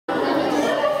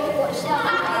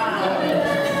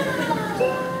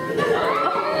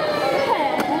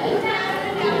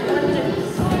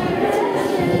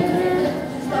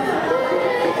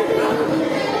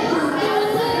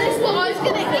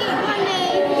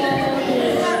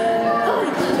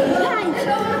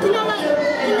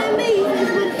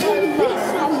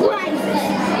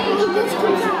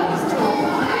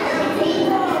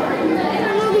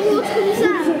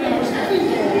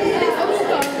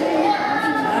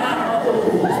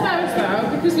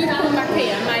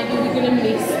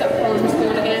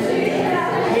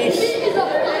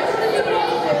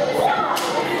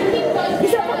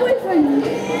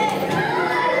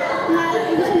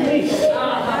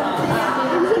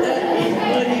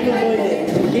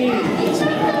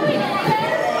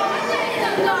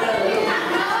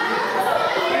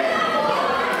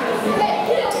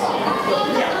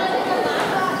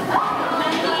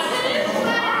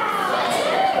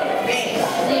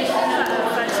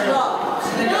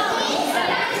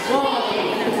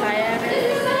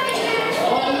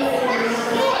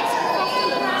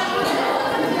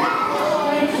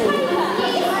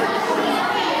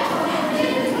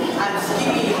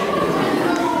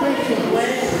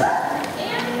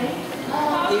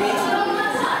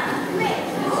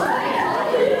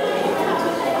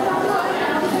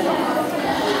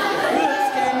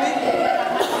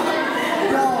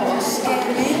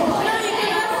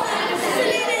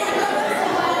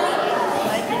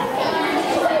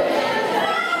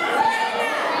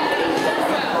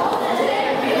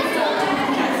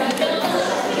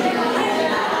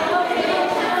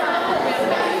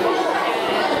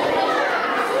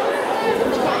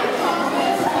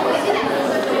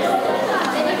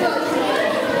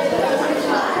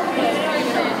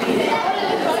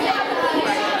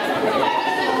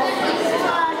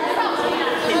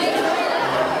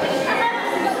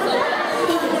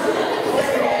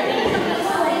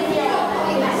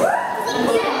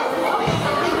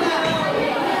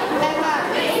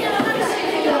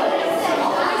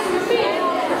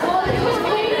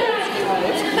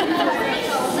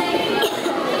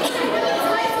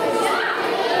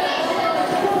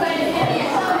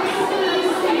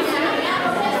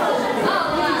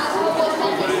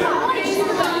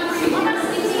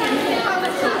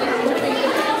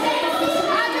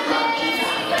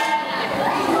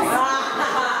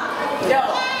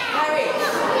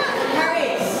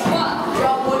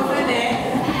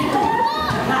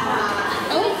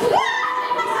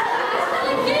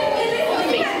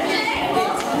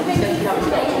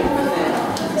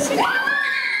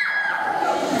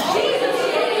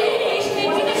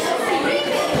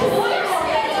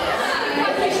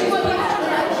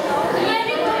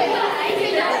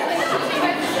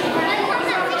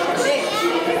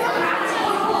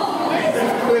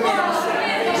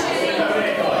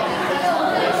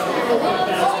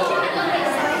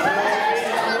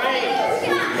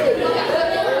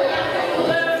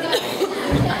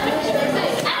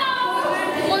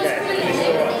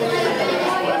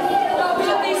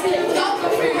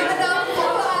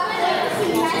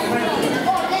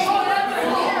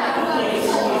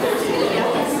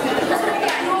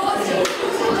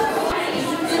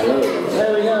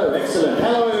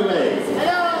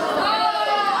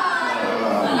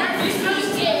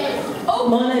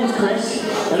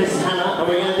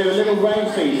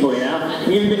For you now, I'll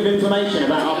give you a bit of information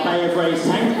about our Bay of Rays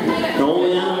tank and all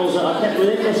the animals that are kept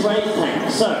within this Rays tank.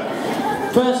 So,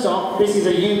 first off, this is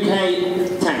a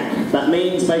UK tank. That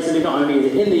means basically not only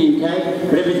is it in the UK,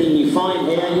 but everything you find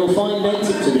here you'll find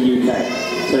native to the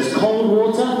UK. So it's cold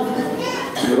water,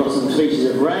 we've got some species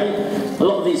of ray. A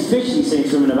lot of these fish you see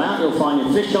swimming about you'll find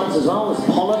in fish shops as well. There's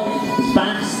pollock, there's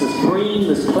bass, there's bream,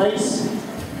 there's plaice.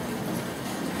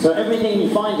 So everything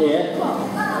you find here,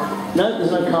 no,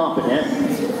 there's no carpet here.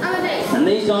 And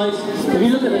these guys, if you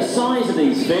look at the size of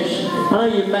these fish, I know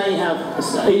you may have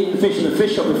eaten fish in the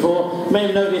fish shop before, you may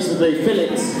have noticed that the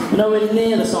fillets are nowhere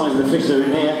near the size of the fish that are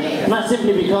in here. And that's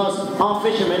simply because our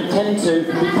fishermen tend to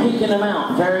be picking them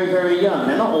out very, very young.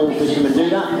 Now, not all fishermen do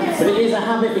that, but it is a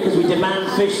habit because we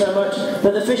demand fish so much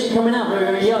that the fish are coming out very,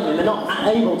 very young and they're not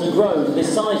able to grow to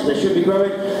this size they should be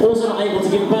growing, also not able to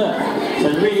give birth. So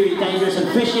it's really, really dangerous, and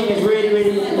fishing is really,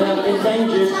 really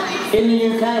endangered in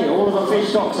the UK. All of our fish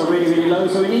stocks are really, really low,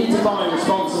 so we need to buy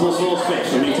responsible source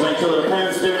fish. We need to make sure that the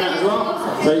parents are doing that as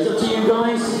well. So it's up to you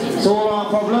guys, it's all our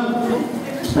problem.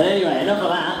 But anyway, enough of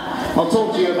that. I'll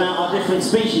talk to you about our different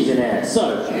species in here.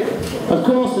 So, of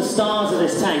course, the stars of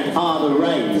this tank are the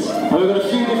rays. And we've got a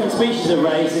few different species of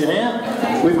rays in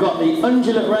here. We've got the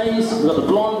undulate rays, we've got the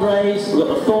blonde rays, we've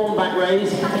got the thornback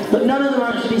rays, but none of them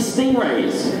are actually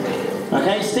stingrays.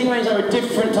 Okay, stingrays are a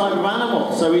different type of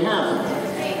animal. So we have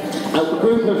a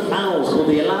group of animals called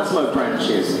the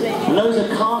elasmobranchs, and those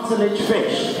are cartilage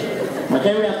fish.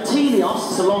 Okay, we have teleos,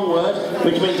 it's a long word,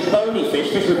 which means bony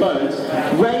fish, fish with bones.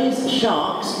 Rays,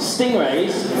 sharks,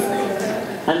 stingrays,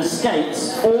 and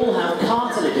skates all have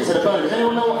cartilage instead of bone. Does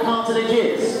anyone know what cartilage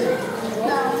is?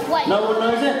 No one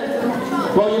knows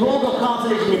it? Well, you've all got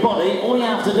cartilage in your body. All you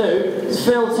have to do is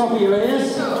feel the top of your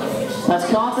ears. That's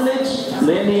cartilage.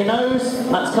 The end of your nose,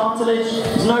 that's cartilage.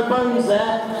 There's no bones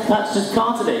there, that's just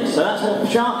cartilage. So that's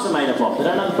what sharks are made up of. They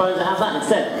don't have the bones, they have that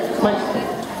instead. Right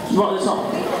at the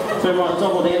top. Feel right at the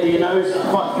top of the end of your nose,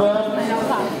 quite firm.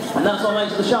 And that's what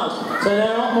makes the sharks. So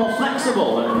they're a lot more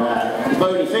flexible than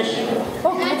bony fish.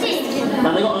 And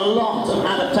they've got a lot of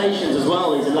adaptations as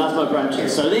well, these elasmobranchs.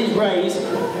 So these rays,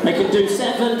 they can do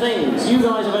 7 things. You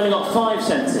guys have only got 5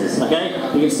 senses, okay?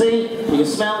 You can see, you can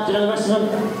smell, do you know the rest of them?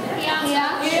 Yeah.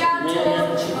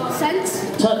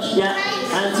 Sense? Touch, yeah,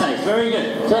 and taste. Very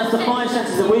good. So that's the 5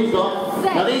 senses that we've got.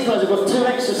 Now these guys have got 2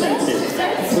 extra senses.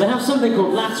 So they have something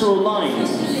called lateral lines.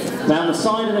 Down the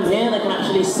side of them here, they can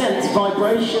actually sense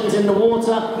vibrations in the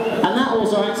water, and that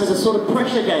also acts as a sort of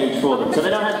pressure gauge for them. So they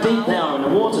know how deep they are in the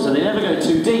water, so they never go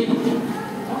too deep.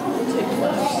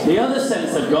 The other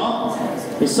sense they've got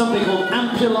is something called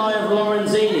ampullae of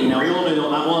Lorenzini. Now we all knew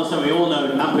what that was, don't we? All know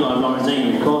ampullae of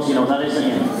Lorenzini, of course, you know what that is, don't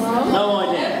you? No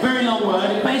idea. Very long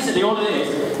word. Basically all it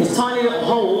is tiny little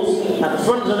holes at the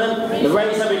front of them. The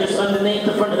rays have it just underneath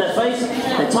the front of their face.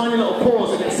 They're tiny little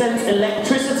pores that can sense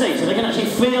electricity, so they can actually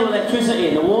feel electricity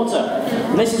in the water.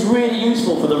 And this is really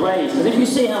useful for the rays, because if you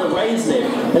see how the rays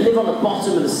live, they live on the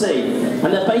bottom of the sea,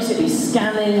 and they're basically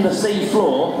scanning the sea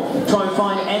floor to try and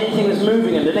find anything that's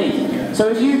moving underneath. So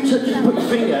if you put your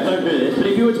finger, don't do this, but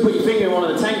if you were to put your finger in one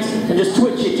of the tanks and just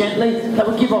twitch it gently, that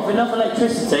would give off enough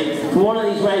electricity for one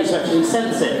of these rays to actually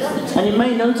sense it. And you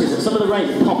may notice that some of the rays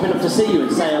are popping up to see you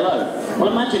and say hello. Well,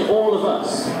 imagine all of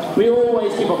us. We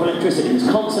always give off electricity.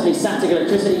 There's constantly static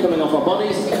electricity coming off our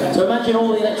bodies. So imagine all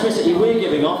the electricity we're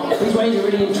giving off. These rays are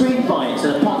really intrigued by it,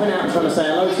 so they're popping out trying to say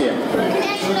hello to you.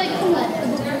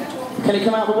 Can it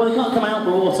come out the water? Well, it can't come out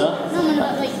the water. No,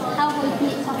 like how high can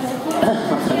it pop out?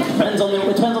 It depends on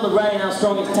the ray and how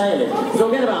strong its tail is. If you'll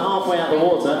get about halfway out the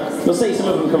water, you'll see some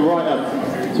of them come right up.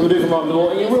 So we'll do come right up the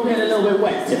water. You will get a little bit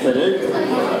wet if they do.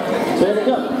 So there they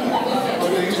go.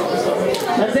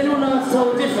 Does anyone know how to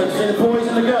tell the difference between the boys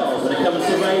and the girls when it comes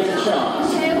to raising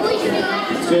sharks?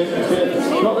 Good,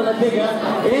 good. Not that they're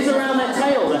bigger. It is around their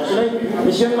tails, actually.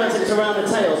 This young man said it's around the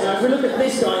tails. Now, if we look at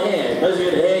this guy here, those of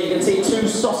you that are here, you can see two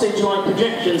sausage-like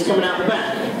projections coming out the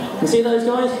back. You see those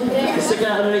guys? They're sticking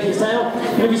out underneath his tail.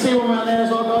 And if you see one around there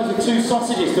as well, guys, with two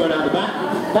sausages going out the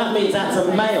back, that means that's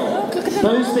a male.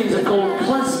 Those things are called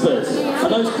claspers.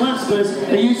 And those claspers,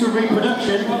 they're used for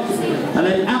reproduction, and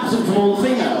they're absent from all the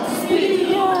females.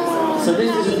 So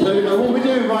this is food. Now what we're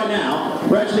doing right now,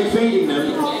 we're actually feeding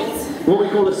them what we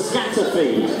call a scatter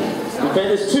feed. Okay,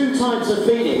 there's two types of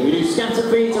feeding. We do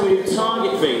scatter feeds and we do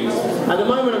target feeds. At the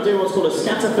moment I'm doing what's called a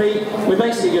scatter feed. We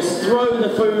basically just throw the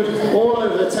food all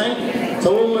over the tank.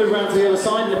 So we'll move around to the other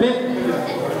side in a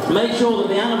bit. Make sure that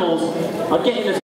the animals are getting the